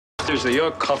Seriously, you're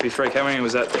a coffee freak. How many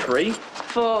was that? 3?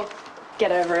 4. Get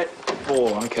over it.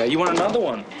 4, okay. You want another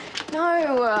one? No,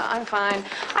 I'm fine.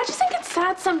 I just think it's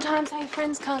sad sometimes how your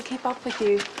friends can't keep up with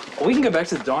you. Well, we can go back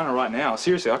to the diner right now.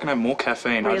 Seriously, I can have more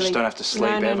caffeine. Really? I just don't have to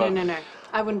sleep No. ever.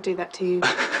 I wouldn't do that to you.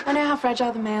 I know how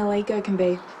fragile the male ego can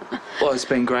be. Well, it's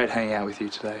been great hanging out with you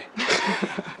today.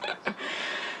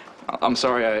 I'm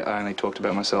sorry I only talked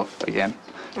about myself again.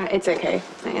 It's okay.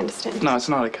 I understand. No, it's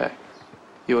not okay.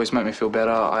 You always make me feel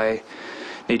better. I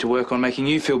need to work on making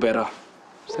you feel better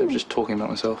instead of just talking about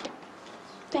myself.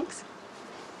 Thanks.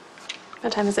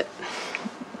 What time is it?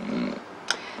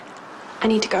 I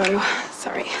need to go.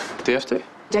 Sorry. Do you have to?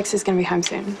 Dex is going to be home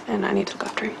soon, and I need to look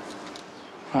after him.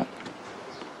 Right.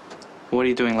 What are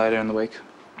you doing later in the week?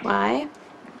 Why?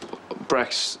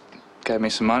 Brax gave me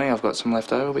some money. I've got some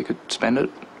left over. We could spend it.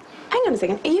 Hang on a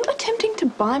second. Are you attempting to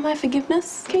buy my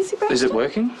forgiveness, Casey Braxton? Is it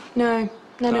working? No.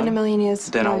 Not in a million years.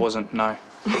 Then no. I wasn't, no.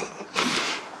 All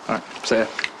right, see ya.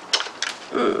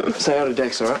 Say hi to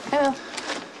Dex, all right? I will.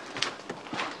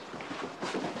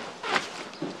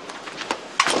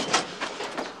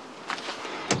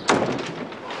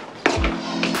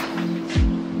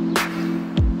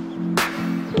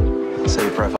 See your profile.